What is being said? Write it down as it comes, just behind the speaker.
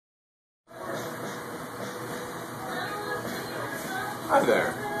Hi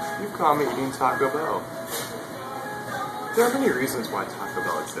there. You've caught me eating Taco Bell. There are many reasons why Taco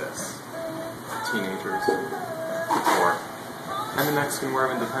Bell exists. Teenagers, the poor, and the Mexican War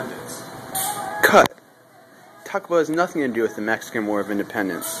of Independence. Cut! Taco Bell has nothing to do with the Mexican War of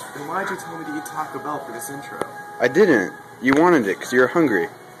Independence. Then why'd you tell me to eat Taco Bell for this intro? I didn't. You wanted it because you were hungry.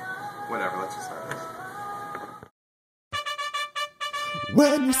 Whatever, let's just start this.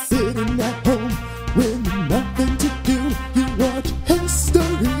 When you're sitting at home with nothing to do, you watch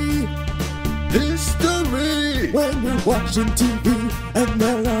history. History! When you're watching TV and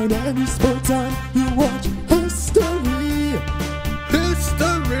there aren't any sports on, you watch history.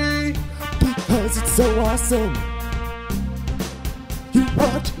 History! Because it's so awesome. You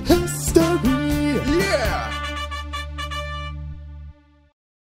watch history. Yeah!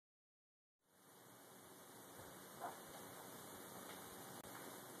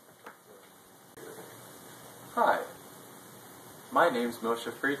 Hi, my name's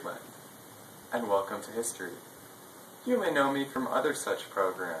Moshe Friedland, and welcome to History. You may know me from other such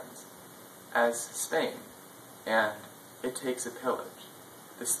programs as Spain and It Takes a Pillage,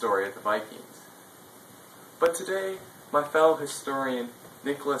 the story of the Vikings. But today, my fellow historian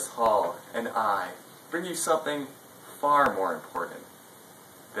Nicholas Hall and I bring you something far more important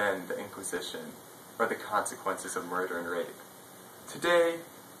than the Inquisition or the consequences of murder and rape. Today,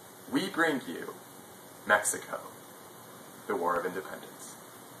 we bring you Mexico, the War of Independence.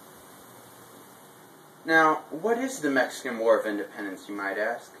 Now, what is the Mexican War of Independence, you might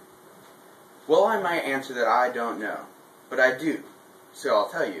ask? Well, I might answer that I don't know, but I do, so I'll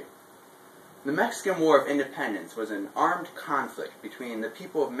tell you. The Mexican War of Independence was an armed conflict between the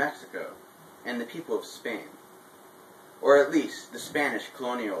people of Mexico and the people of Spain, or at least the Spanish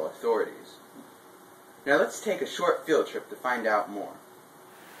colonial authorities. Now let's take a short field trip to find out more.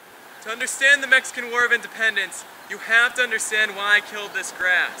 To understand the Mexican War of Independence, you have to understand why I killed this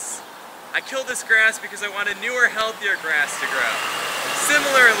grass. I killed this grass because I wanted newer, healthier grass to grow.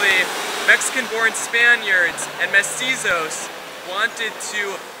 Similarly, Mexican-born Spaniards and mestizos wanted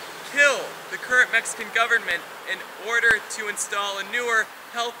to kill the current Mexican government in order to install a newer,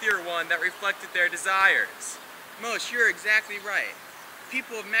 healthier one that reflected their desires. Moshe, you're exactly right.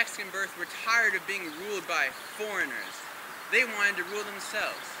 People of Mexican birth were tired of being ruled by foreigners. They wanted to rule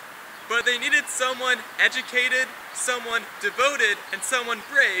themselves. But they needed someone educated, someone devoted, and someone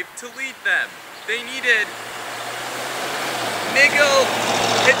brave to lead them. They needed Miguel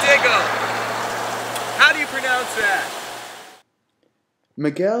Hidalgo. How do you pronounce that?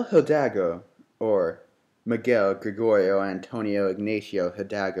 Miguel Hidalgo, or Miguel Gregorio Antonio Ignacio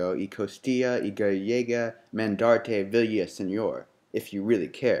Hidalgo y Costilla y Gallega Mandarte Villaseñor, if you really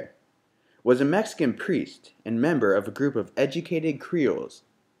care, was a Mexican priest and member of a group of educated Creoles.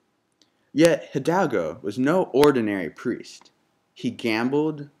 Yet Hidalgo was no ordinary priest. He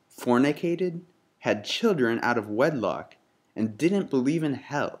gambled, fornicated, had children out of wedlock, and didn't believe in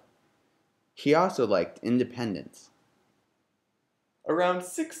hell. He also liked independence. Around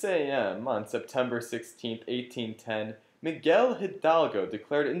 6 a.m. on September 16, 1810, Miguel Hidalgo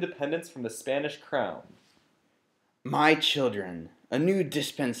declared independence from the Spanish crown. My children, a new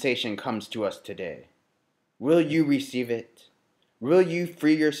dispensation comes to us today. Will you receive it? Will you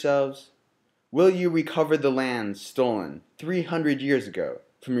free yourselves? Will you recover the lands stolen 300 years ago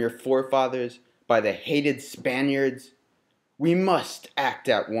from your forefathers by the hated Spaniards? We must act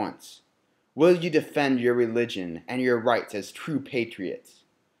at once. Will you defend your religion and your rights as true patriots?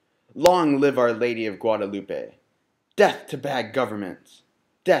 Long live Our Lady of Guadalupe. Death to bad governments.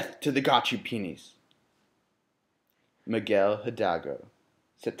 Death to the Gachupinis. Miguel Hidalgo,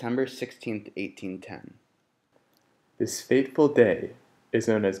 September 16, 1810. This fateful day is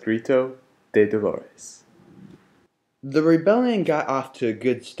known as Grito de Dolores. The rebellion got off to a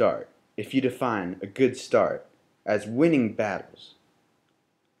good start, if you define a good start as winning battles.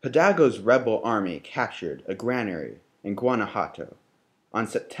 Hidalgo's rebel army captured a granary in Guanajuato on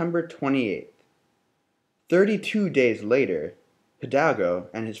September 28th. 32 days later, Hidalgo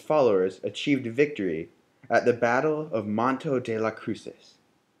and his followers achieved victory at the Battle of Monte de las Cruces.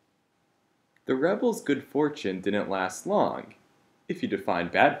 The rebels' good fortune didn't last long, if you define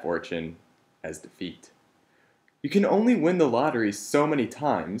bad fortune as defeat. You can only win the lottery so many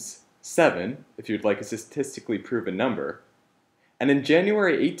times, 7 if you'd like a statistically proven number, and in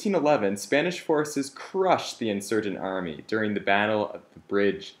January 1811, Spanish forces crushed the insurgent army during the Battle of the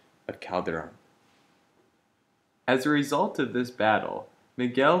Bridge of Calderon. As a result of this battle,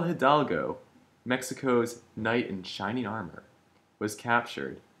 Miguel Hidalgo, Mexico's knight in shining armor, was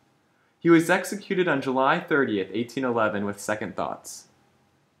captured. He was executed on July 30th, 1811 with second thoughts.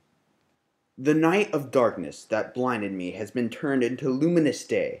 The night of darkness that blinded me has been turned into luminous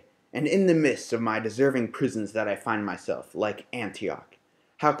day, and in the midst of my deserving prisons that I find myself, like Antioch,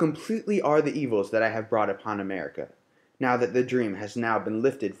 how completely are the evils that I have brought upon America, now that the dream has now been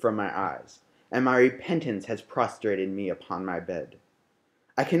lifted from my eyes, and my repentance has prostrated me upon my bed.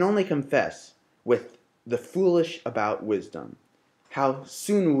 I can only confess, with the foolish about wisdom, how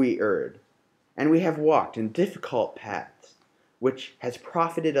soon we erred, and we have walked in difficult paths, which has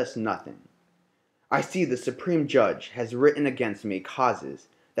profited us nothing. I see the Supreme Judge has written against me causes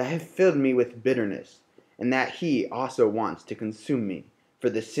that have filled me with bitterness, and that he also wants to consume me for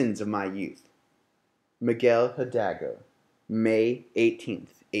the sins of my youth. Miguel Hidalgo, May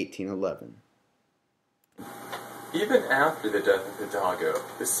 18th, 1811. Even after the death of Hidalgo,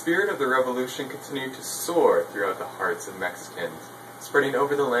 the spirit of the revolution continued to soar throughout the hearts of Mexicans, spreading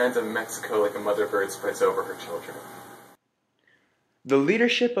over the land of Mexico like a mother bird spreads over her children. The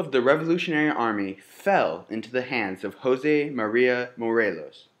leadership of the Revolutionary Army fell into the hands of Jose Maria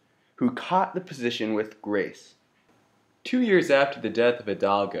Morelos, who caught the position with grace. 2 years after the death of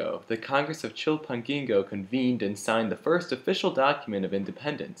Hidalgo, the Congress of Chilpancingo convened and signed the first official document of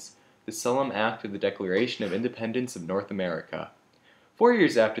independence, the Solemn Act of the Declaration of Independence of North America. 4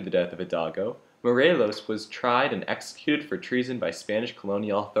 years after the death of Hidalgo, Morelos was tried and executed for treason by Spanish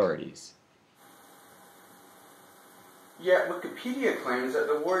colonial authorities. Yet Wikipedia claims that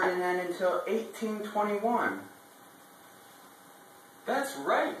the war didn't end until 1821. That's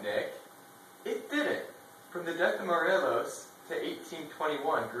right, Nick. It didn't. From the death of Morelos to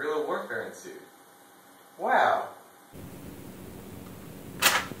 1821, guerrilla warfare ensued. Wow.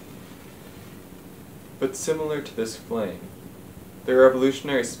 But similar to this flame, the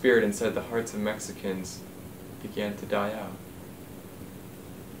revolutionary spirit inside the hearts of Mexicans began to die out.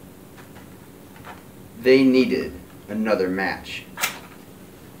 They needed another match.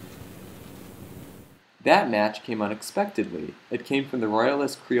 That match came unexpectedly. It came from the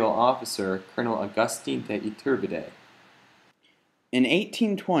Royalist Creole officer, Colonel Augustin de Iturbide. In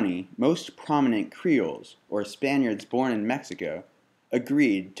 1820, most prominent Creoles, or Spaniards born in Mexico,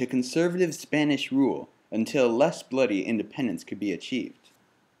 agreed to conservative Spanish rule until less bloody independence could be achieved.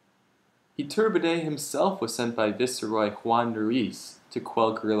 Iturbide himself was sent by Viceroy Juan Ruiz to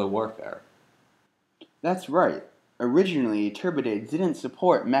quell guerrilla warfare. That's right. Originally, Iturbide didn't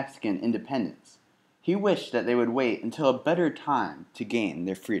support Mexican independence. He wished that they would wait until a better time to gain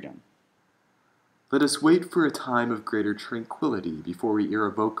their freedom. Let us wait for a time of greater tranquility before we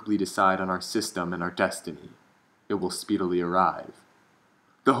irrevocably decide on our system and our destiny. It will speedily arrive.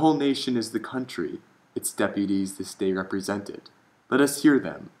 The whole nation is the country, its deputies this day represented. Let us hear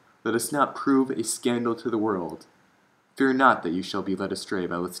them. Let us not prove a scandal to the world. Fear not that you shall be led astray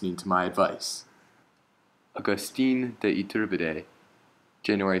by listening to my advice. Augustin de Iturbide,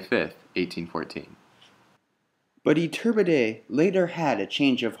 January 5th, 1814. But Iturbide later had a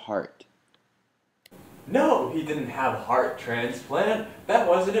change of heart. No, he didn't have heart transplant. That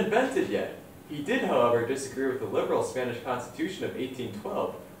wasn't invented yet. He did, however, disagree with the liberal Spanish Constitution of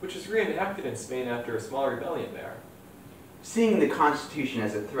 1812, which was reenacted in Spain after a small rebellion there. Seeing the Constitution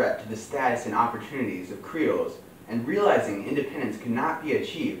as a threat to the status and opportunities of Creoles, and realizing independence could not be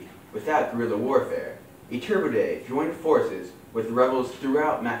achieved without guerrilla warfare, Iturbide joined forces with rebels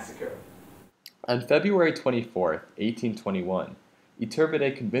throughout Mexico. On February 24th, 1821,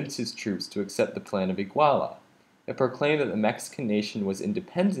 Iturbide convinced his troops to accept the Plan of Iguala. It proclaimed that the Mexican nation was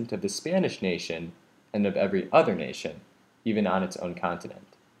independent of the Spanish nation and of every other nation, even on its own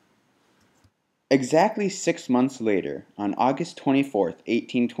continent. Exactly 6 months later, on August 24th,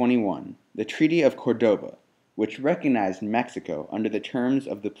 1821, the Treaty of Cordoba, which recognized Mexico under the terms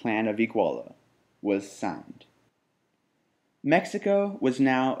of the Plan of Iguala, was signed. Mexico was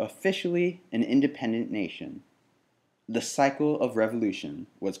now officially an independent nation. The cycle of revolution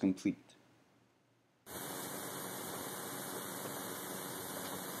was complete.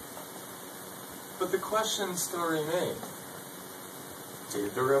 But the questions still remain.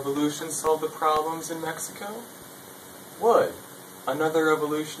 Did the revolution solve the problems in Mexico? Would another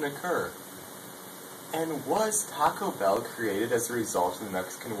revolution occur? And was Taco Bell created as a result of the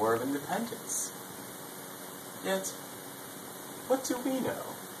Mexican War of Independence? Yet, what do we know?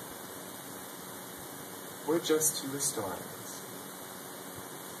 We're just two historians.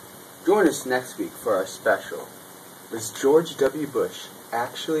 Join us next week for our special. Was George W. Bush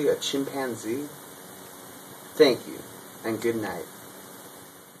actually a chimpanzee? Thank you, and good night.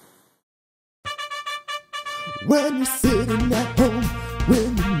 When you're sitting at home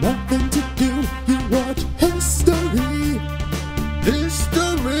with nothing to do, you watch history.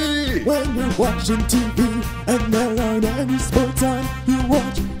 History! When you're watching TV and there aren't any sports on, you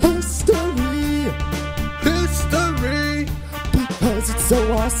watch history.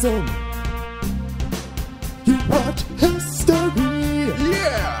 awesome. You watch history.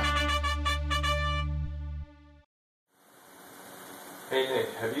 Yeah! Hey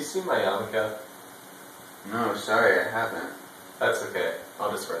Nick, have you seen my yarmulke? No, sorry, I haven't. That's okay. I'll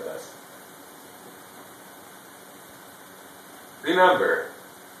just wear this. Remember,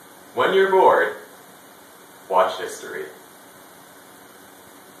 when you're bored, watch history.